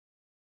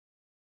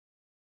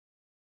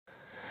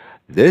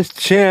This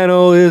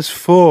channel is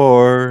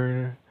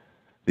for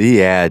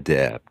the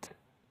adept.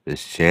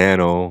 This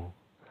channel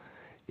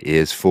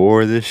is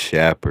for the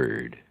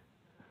shepherd.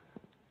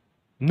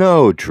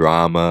 No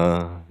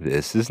drama.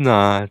 This is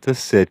not a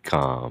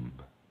sitcom.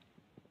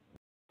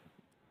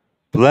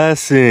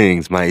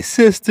 Blessings, my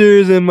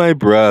sisters and my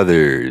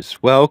brothers.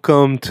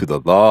 Welcome to the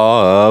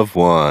Law of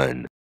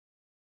One.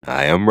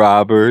 I am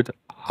Robert,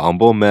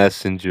 humble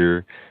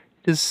messenger.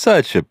 It is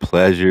such a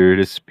pleasure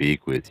to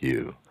speak with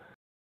you.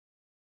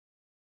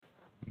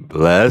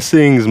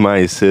 Blessings,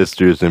 my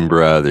sisters and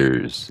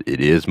brothers. It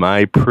is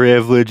my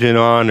privilege and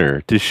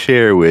honor to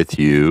share with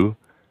you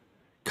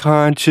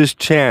conscious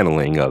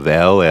channeling of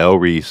LL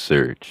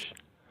research.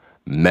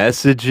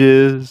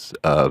 Messages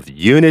of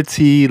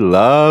unity,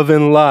 love,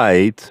 and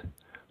light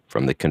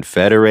from the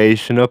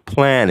Confederation of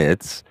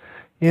planets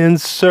in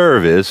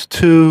service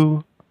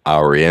to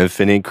our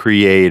infinite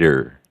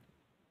creator.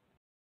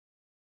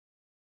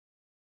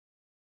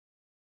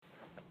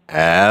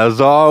 As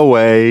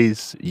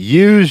always,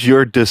 use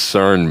your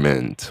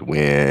discernment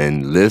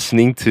when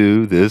listening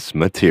to this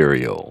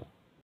material.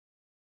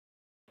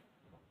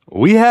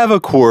 We have a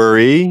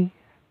query.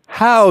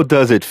 How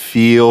does it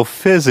feel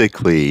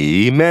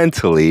physically,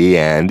 mentally,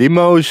 and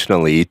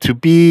emotionally to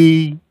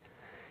be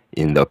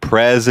in the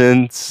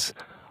presence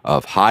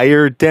of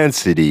higher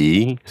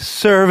density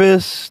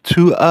service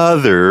to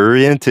other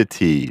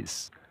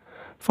entities?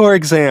 For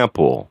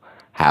example,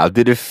 how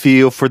did it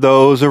feel for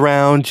those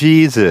around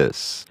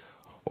Jesus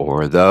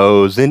or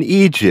those in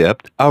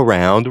Egypt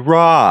around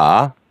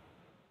Ra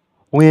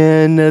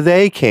when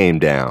they came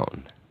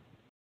down?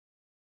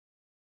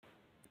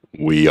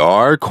 We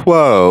are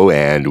quo,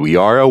 and we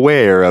are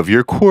aware of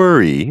your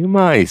query,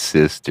 my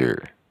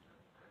sister.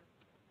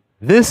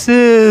 This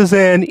is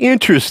an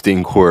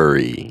interesting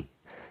query,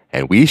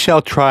 and we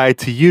shall try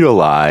to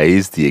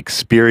utilize the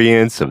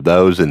experience of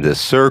those in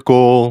this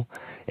circle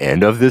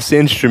and of this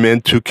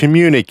instrument to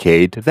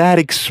communicate that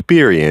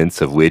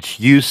experience of which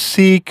you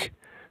seek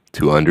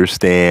to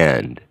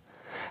understand.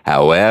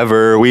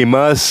 However, we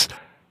must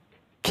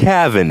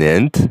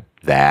covenant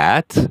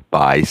that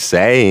by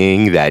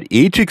saying that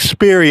each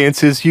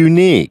experience is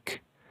unique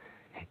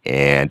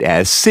and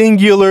as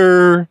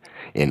singular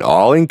and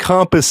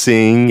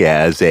all-encompassing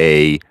as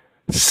a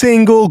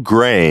single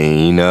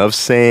grain of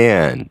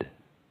sand.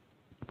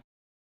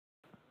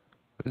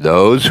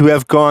 Those who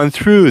have gone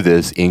through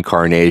this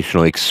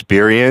incarnational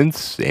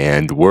experience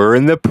and were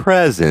in the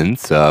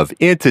presence of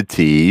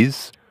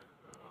entities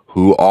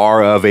who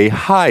are of a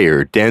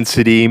higher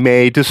density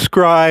may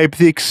describe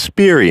the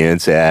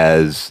experience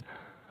as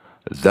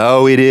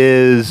though it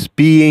is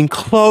being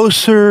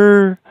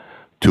closer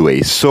to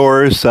a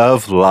source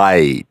of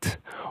light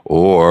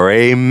or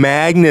a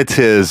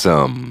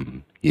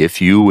magnetism,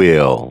 if you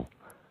will.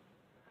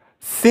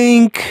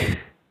 Think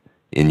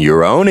in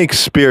your own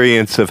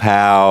experience of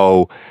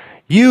how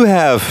you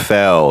have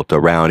felt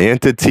around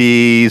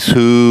entities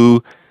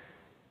who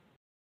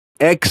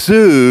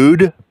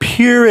exude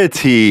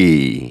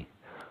purity,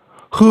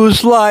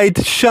 whose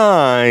light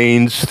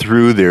shines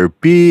through their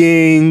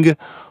being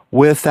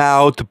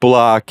without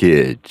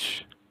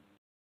blockage.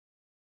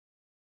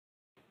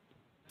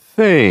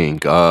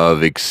 Think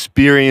of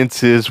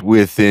experiences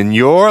within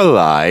your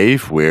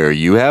life where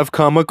you have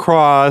come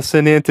across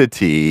an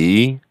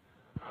entity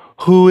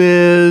who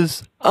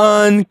is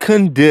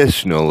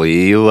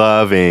unconditionally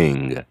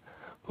loving,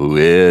 who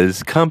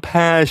is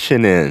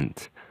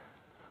compassionate,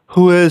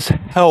 who is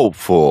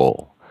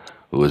helpful,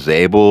 who is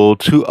able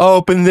to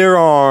open their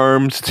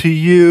arms to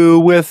you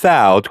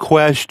without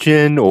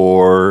question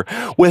or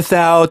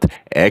without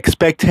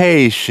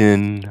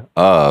expectation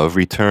of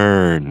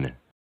return.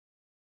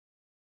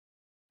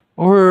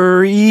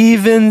 Or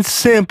even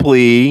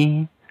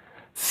simply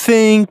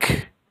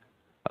think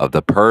of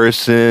the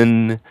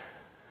person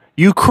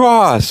you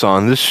cross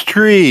on the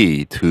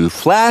street who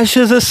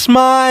flashes a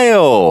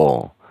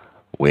smile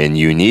when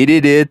you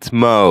needed it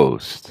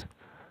most.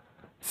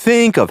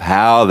 Think of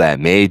how that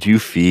made you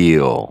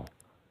feel.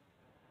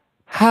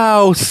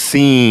 How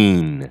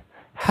seen,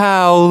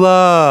 how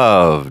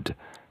loved,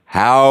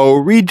 how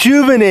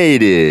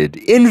rejuvenated,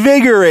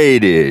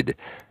 invigorated,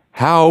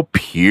 how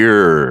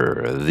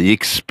pure the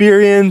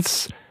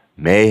experience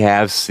may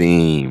have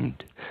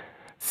seemed.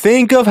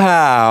 Think of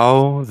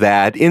how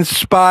that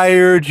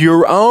inspired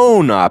your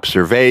own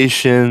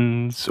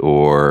observations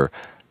or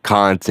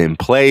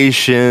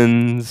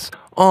contemplations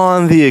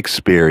on the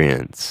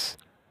experience.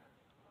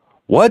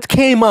 What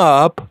came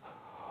up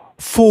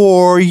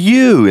for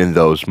you in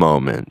those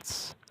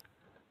moments?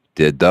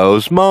 Did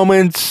those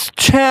moments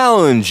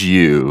challenge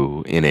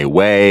you in a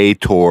way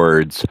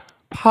towards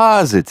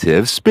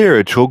positive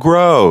spiritual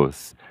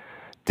growth?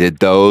 Did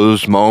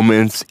those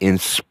moments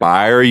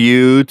inspire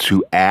you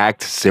to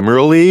act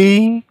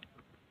similarly?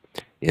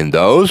 In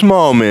those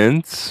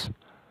moments,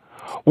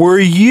 were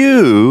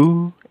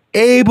you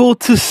able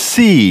to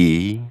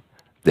see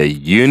the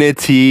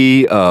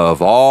unity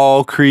of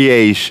all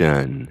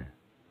creation?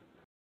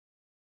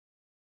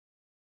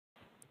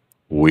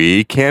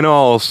 We can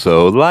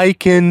also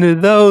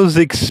liken those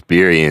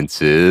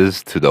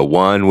experiences to the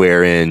one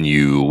wherein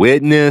you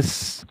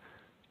witness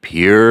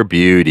pure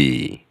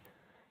beauty,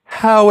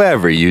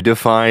 however you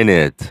define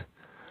it.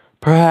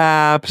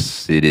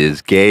 Perhaps it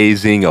is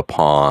gazing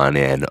upon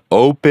an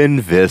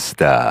open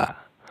vista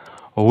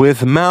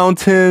with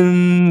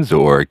mountains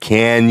or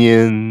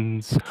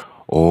canyons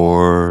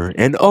or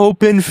an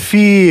open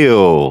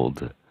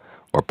field.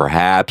 Or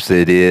perhaps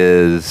it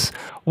is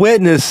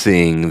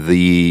witnessing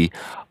the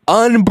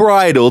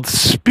unbridled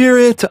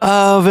spirit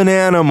of an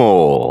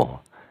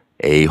animal,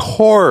 a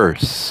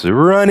horse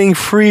running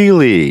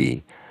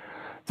freely,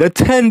 the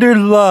tender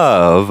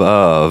love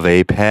of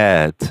a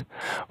pet,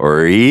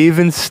 or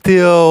even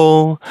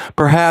still,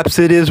 perhaps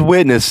it is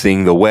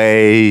witnessing the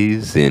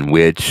ways in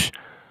which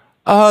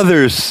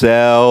other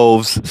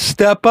selves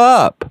step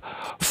up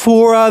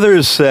for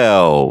other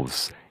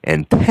selves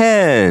and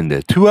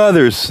tend to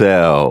other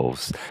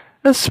selves,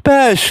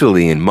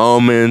 especially in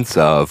moments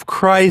of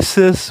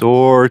crisis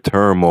or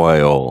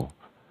turmoil.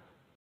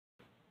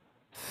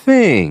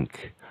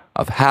 Think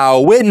of how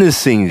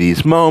witnessing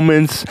these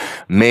moments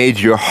made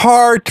your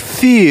heart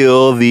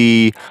feel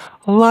the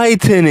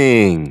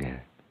lightening.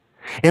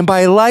 And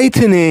by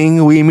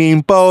lightening, we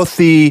mean both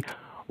the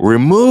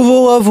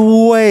removal of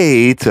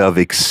weight of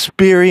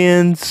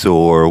experience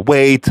or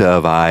weight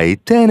of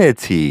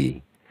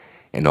identity,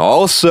 and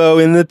also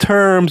in the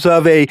terms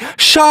of a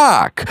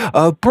shock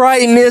of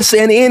brightness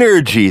and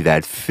energy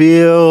that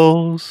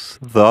fills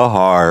the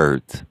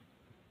heart.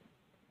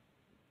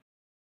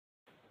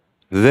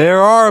 There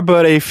are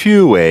but a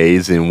few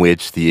ways in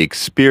which the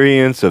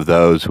experience of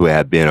those who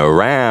have been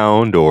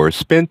around or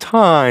spent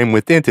time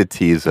with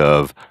entities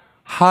of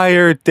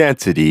higher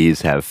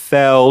densities have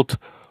felt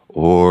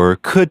or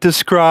could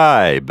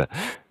describe.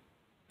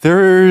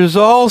 There's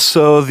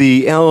also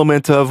the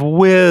element of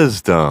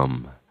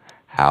wisdom,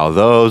 how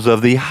those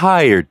of the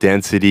higher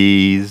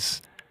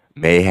densities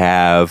may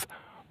have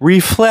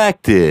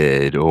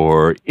reflected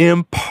or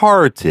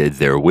imparted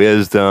their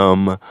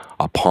wisdom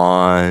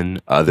upon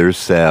other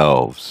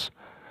selves.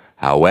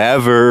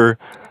 However,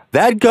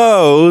 that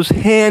goes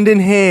hand in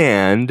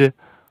hand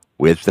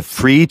with the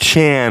free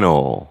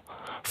channel,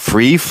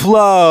 free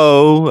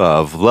flow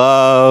of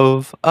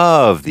love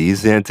of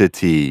these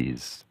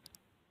entities.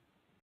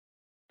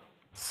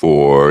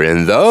 For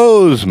in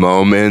those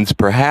moments,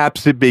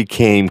 perhaps it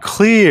became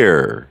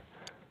clear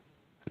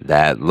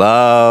that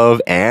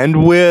love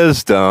and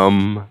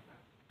wisdom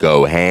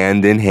go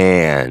hand in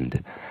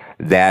hand.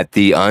 That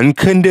the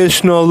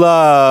unconditional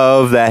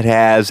love that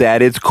has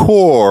at its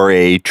core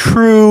a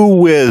true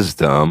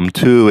wisdom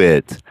to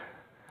it.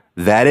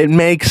 That it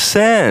makes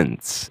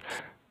sense.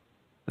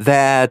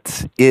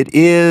 That it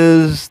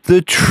is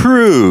the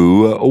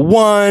true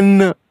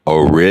one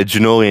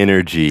original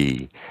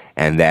energy.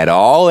 And that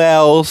all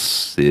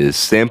else is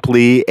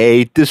simply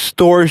a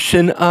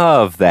distortion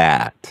of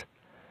that.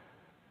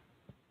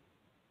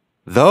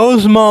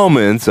 Those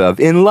moments of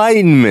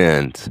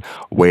enlightenment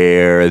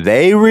where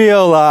they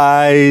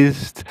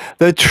realized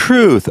the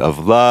truth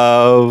of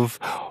love,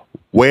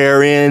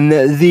 wherein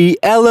the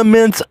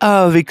elements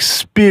of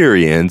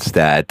experience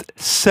that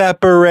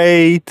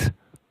separate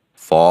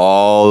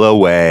fall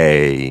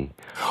away,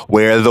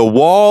 where the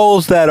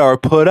walls that are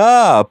put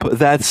up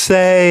that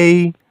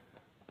say,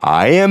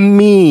 I am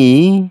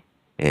me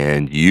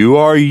and you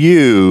are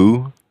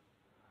you,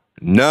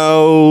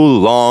 no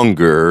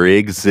longer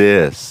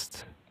exist.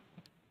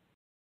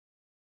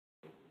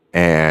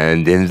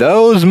 And in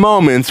those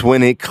moments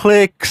when it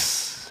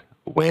clicks,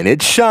 when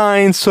it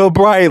shines so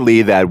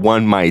brightly that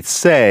one might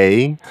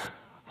say,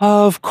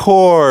 of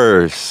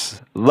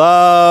course,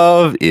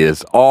 love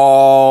is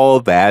all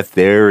that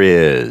there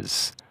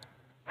is.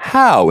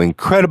 How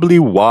incredibly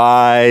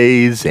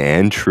wise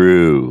and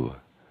true.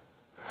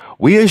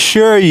 We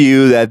assure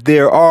you that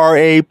there are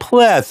a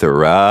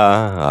plethora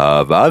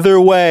of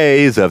other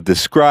ways of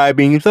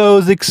describing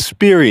those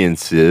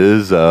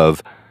experiences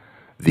of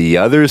the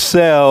other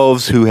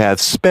selves who have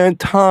spent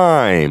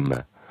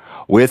time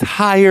with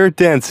higher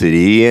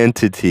density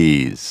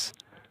entities.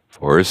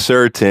 For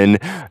certain,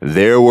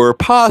 there were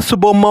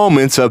possible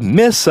moments of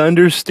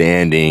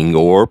misunderstanding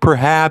or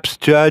perhaps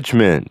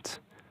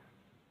judgment.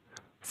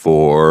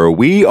 For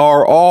we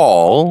are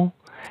all,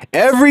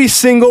 every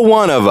single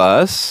one of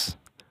us,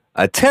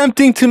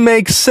 attempting to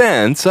make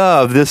sense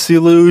of this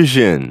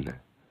illusion.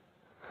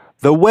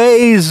 The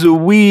ways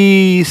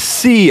we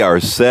see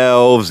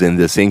ourselves in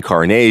this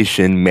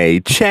incarnation may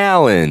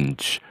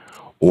challenge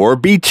or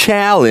be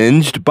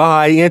challenged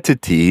by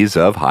entities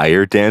of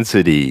higher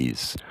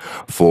densities,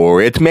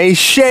 for it may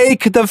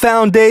shake the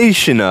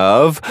foundation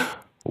of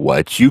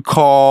what you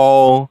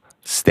call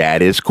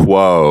status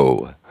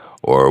quo,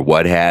 or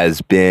what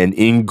has been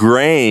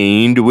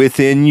ingrained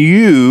within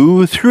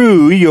you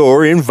through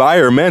your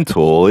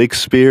environmental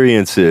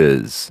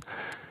experiences.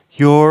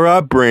 Your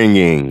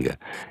upbringing,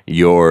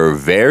 your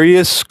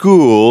various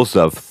schools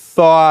of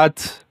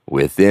thought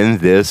within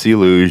this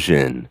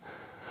illusion.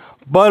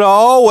 But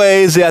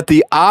always at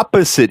the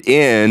opposite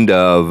end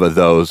of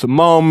those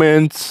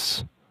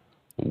moments,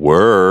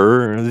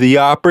 were the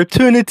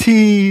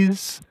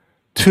opportunities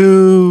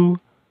to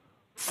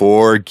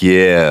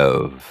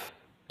forgive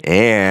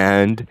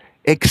and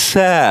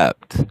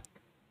accept,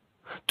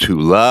 to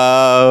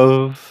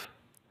love,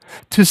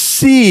 to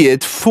see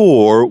it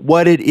for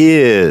what it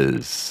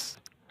is.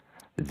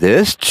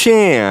 This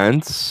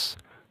chance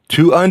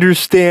to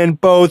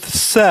understand both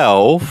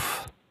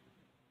self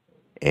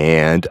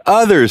and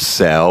other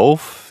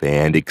self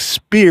and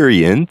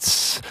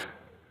experience,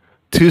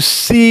 to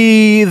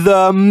see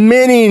the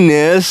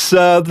manyness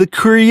of the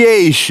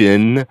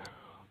creation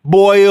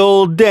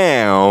boiled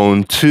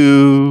down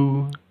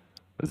to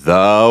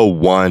the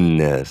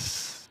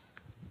oneness.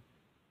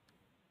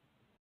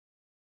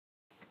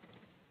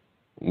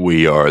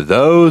 We are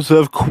those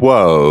of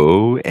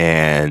Quo,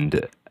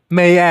 and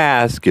may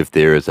ask if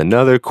there is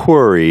another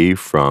query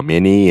from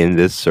any in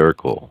this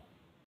circle.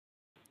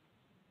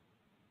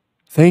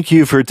 Thank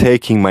you for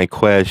taking my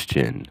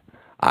question.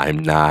 I'm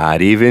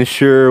not even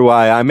sure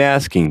why I'm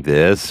asking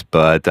this,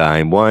 but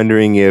I'm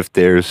wondering if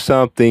there's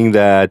something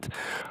that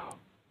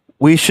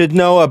we should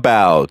know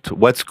about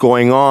what's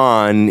going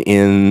on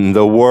in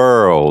the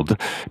world,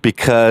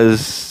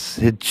 because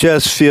it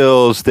just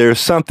feels there's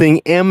something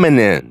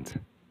imminent.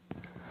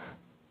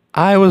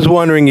 I was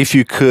wondering if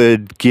you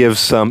could give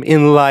some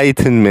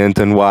enlightenment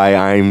on why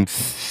I'm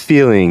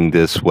feeling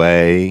this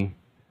way.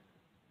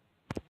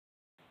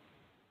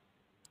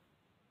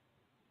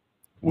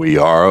 We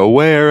are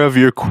aware of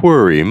your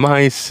query,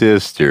 my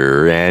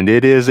sister, and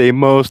it is a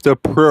most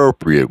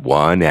appropriate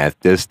one at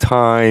this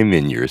time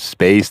in your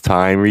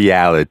space-time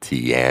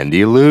reality and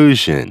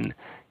illusion,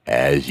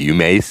 as you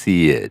may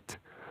see it.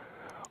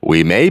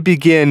 We may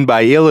begin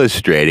by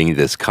illustrating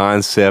this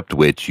concept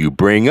which you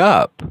bring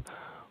up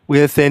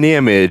with an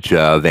image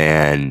of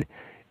an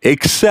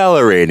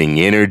accelerating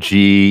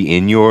energy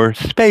in your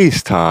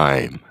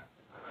space-time.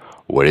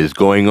 What is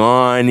going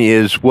on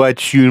is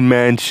what you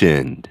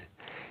mentioned,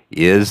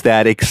 is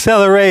that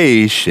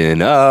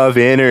acceleration of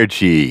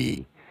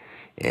energy.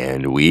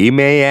 And we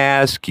may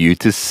ask you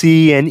to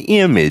see an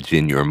image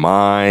in your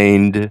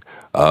mind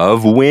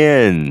of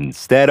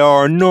winds that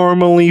are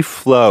normally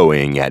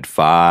flowing at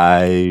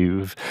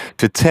 5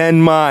 to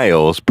 10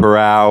 miles per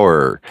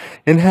hour,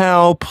 and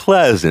how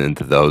pleasant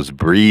those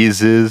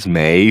breezes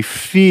may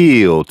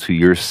feel to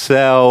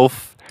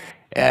yourself,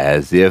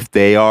 as if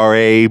they are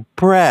a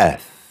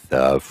breath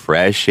of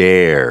fresh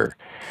air,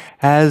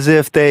 as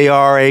if they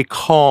are a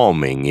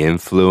calming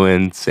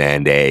influence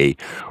and a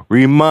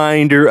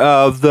reminder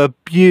of the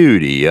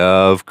beauty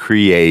of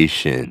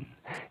creation.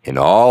 And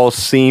all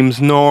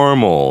seems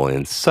normal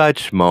in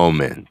such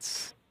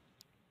moments.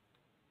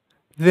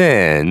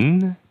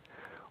 Then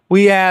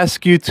we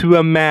ask you to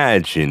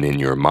imagine in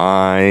your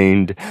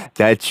mind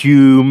that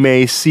you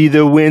may see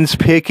the winds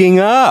picking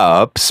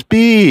up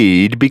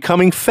speed,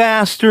 becoming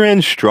faster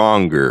and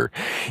stronger,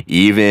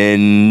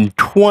 even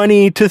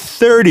 20 to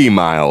 30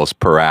 miles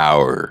per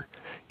hour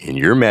in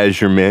your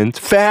measurement,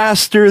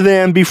 faster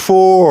than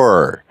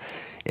before.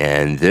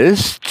 And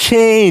this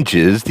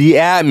changes the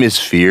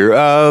atmosphere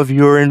of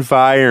your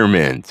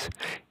environment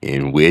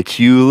in which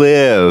you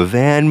live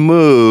and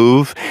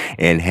move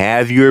and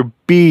have your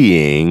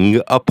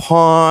being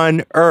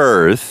upon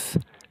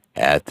Earth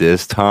at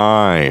this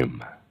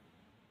time.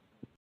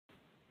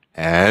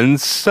 And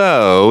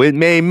so it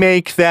may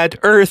make that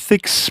Earth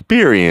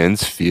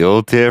experience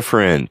feel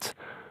different.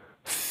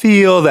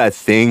 Feel that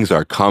things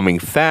are coming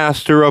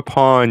faster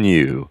upon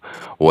you,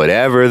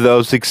 whatever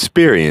those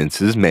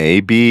experiences may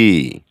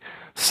be.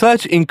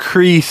 Such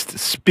increased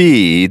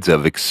speeds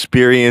of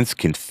experience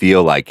can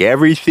feel like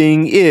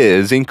everything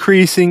is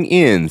increasing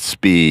in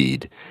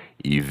speed.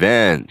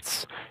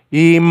 Events,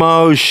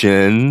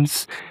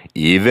 emotions,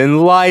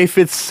 even life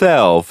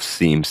itself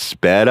seems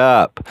sped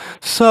up,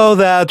 so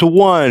that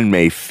one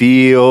may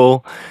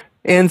feel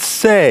and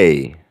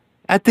say,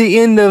 at the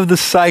end of the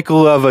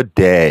cycle of a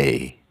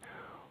day,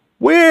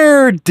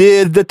 where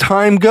did the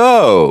time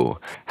go?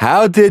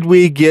 How did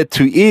we get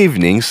to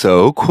evening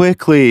so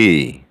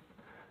quickly?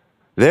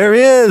 There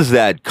is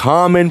that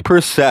common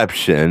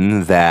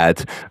perception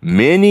that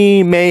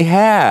many may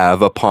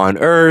have upon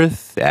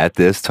Earth at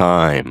this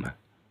time.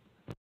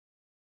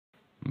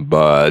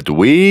 But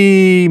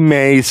we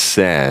may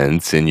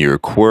sense in your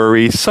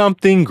query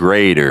something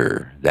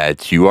greater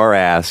that you are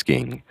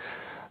asking.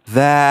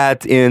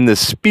 That in the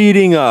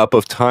speeding up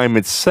of time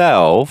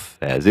itself,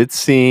 as it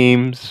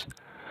seems,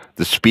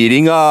 the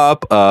speeding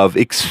up of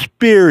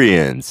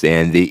experience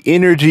and the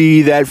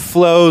energy that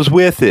flows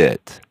with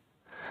it,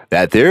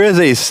 that there is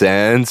a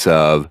sense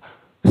of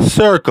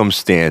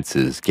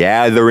circumstances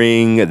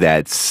gathering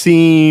that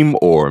seem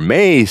or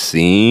may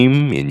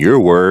seem, in your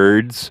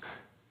words,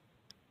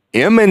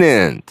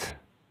 imminent,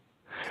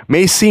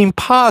 may seem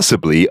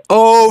possibly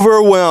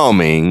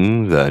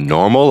overwhelming the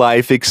normal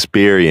life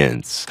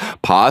experience,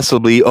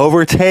 possibly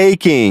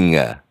overtaking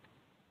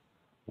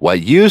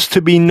what used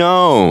to be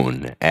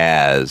known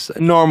as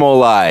normal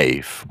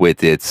life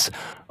with its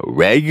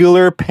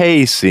regular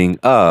pacing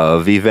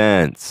of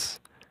events.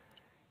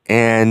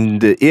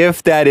 And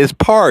if that is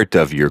part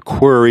of your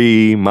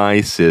query,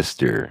 my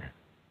sister,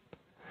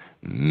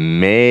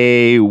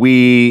 may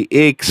we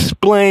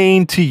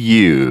explain to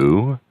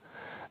you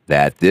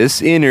that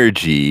this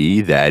energy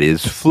that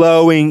is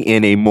flowing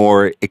in a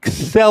more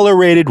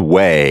accelerated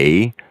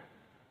way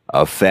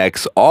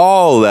affects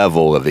all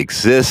level of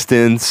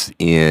existence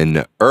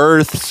in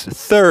Earth's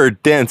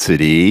third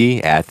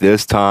density at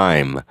this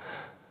time,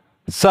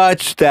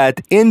 such that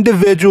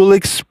individual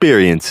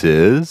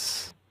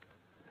experiences,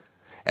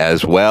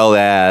 as well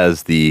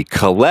as the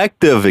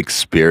collective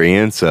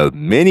experience of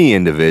many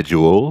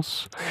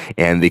individuals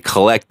and the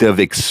collective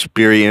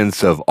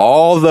experience of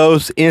all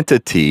those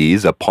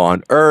entities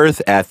upon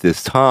Earth at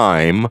this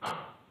time,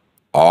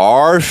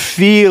 are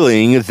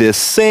feeling this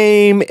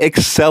same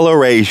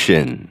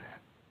acceleration.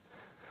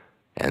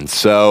 And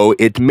so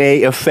it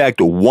may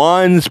affect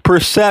one's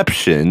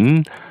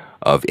perception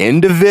of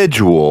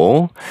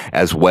individual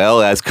as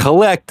well as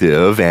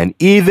collective and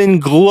even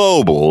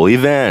global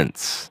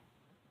events.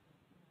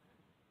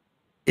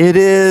 It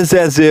is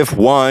as if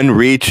one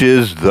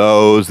reaches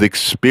those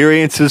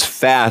experiences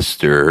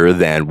faster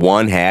than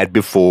one had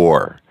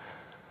before,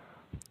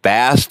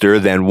 faster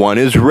than one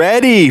is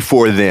ready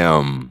for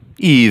them,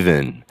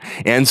 even.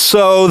 And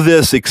so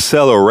this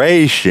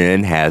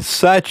acceleration has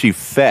such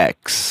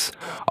effects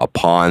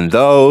upon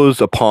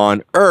those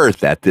upon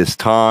Earth at this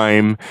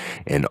time,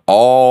 and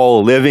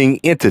all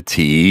living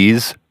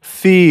entities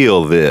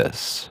feel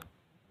this.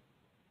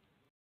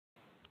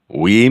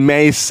 We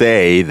may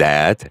say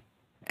that,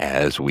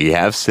 as we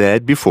have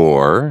said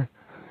before,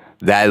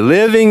 that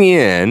living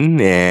in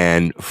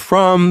and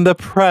from the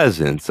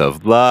presence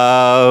of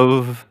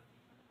love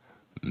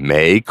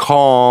may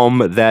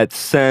calm that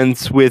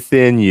sense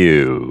within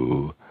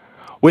you,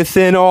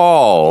 within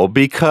all,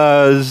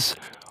 because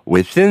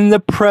within the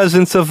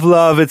presence of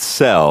love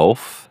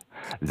itself,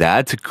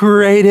 that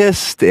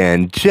greatest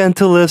and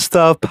gentlest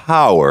of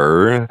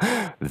power,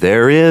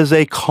 there is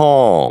a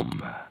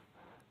calm.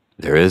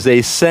 There is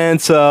a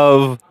sense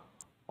of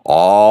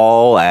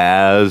all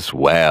as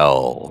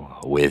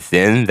well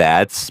within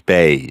that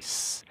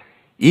space,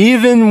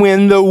 even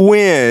when the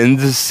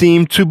winds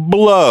seem to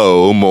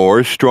blow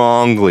more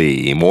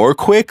strongly, more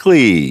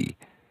quickly,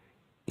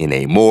 in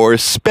a more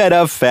sped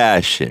up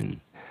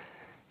fashion.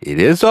 It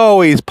is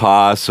always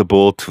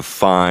possible to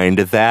find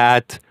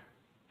that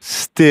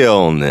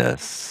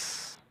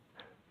stillness,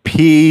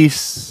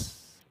 peace,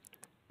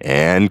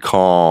 and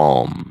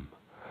calm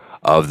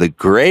of the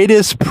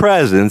greatest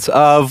presence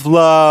of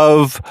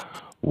love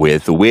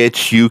with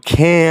which you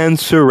can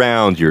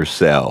surround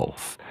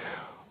yourself,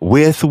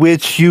 with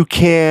which you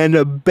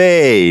can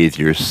bathe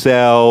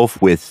yourself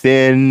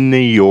within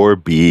your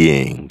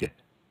being.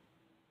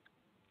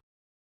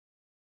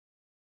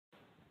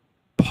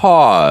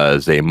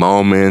 Pause a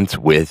moment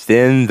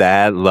within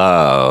that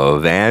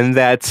love and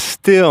that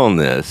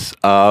stillness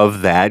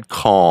of that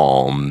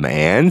calm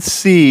and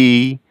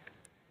see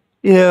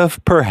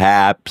if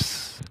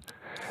perhaps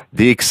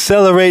the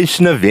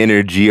acceleration of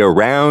energy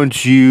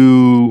around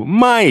you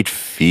might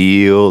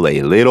feel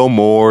a little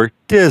more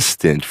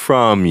distant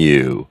from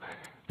you,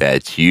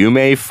 that you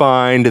may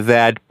find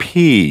that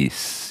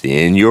peace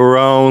in your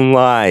own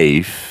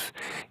life,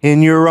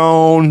 in your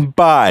own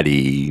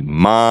body,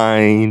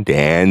 mind,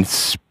 and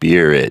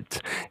spirit,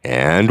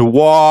 and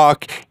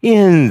walk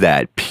in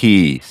that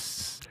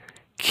peace.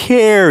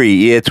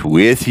 Carry it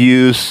with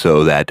you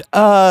so that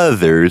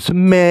others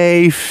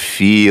may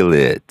feel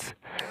it.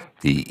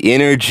 The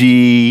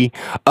energy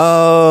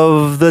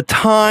of the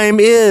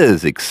time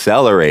is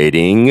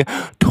accelerating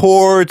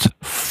towards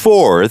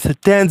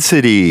fourth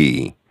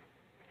density.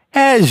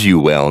 As you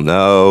well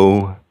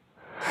know,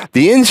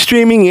 the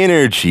in-streaming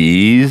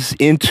energies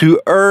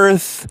into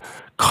Earth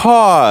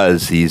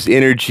cause these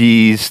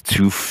energies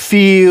to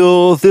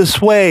feel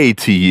this way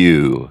to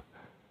you.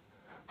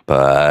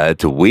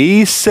 But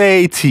we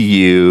say to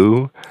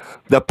you,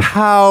 the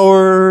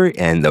power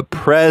and the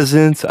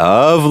presence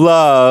of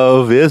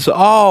love is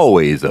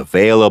always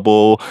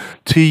available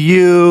to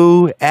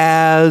you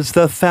as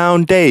the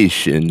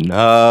foundation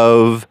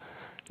of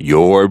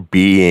your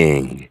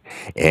being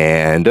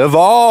and of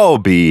all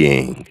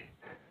being.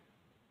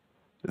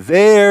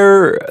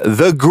 There,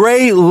 the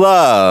great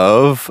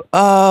love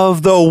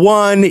of the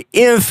one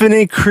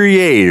infinite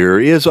creator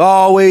is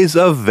always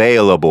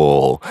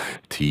available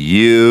to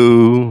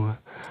you,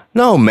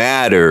 no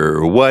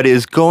matter what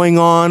is going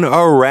on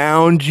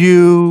around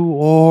you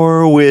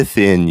or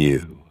within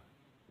you.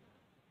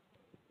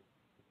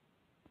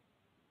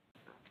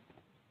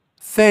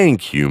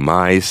 Thank you,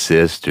 my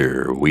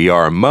sister. We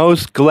are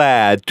most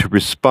glad to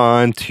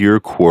respond to your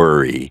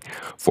query,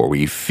 for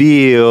we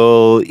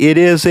feel it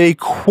is a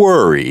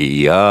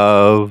query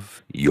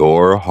of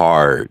your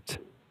heart.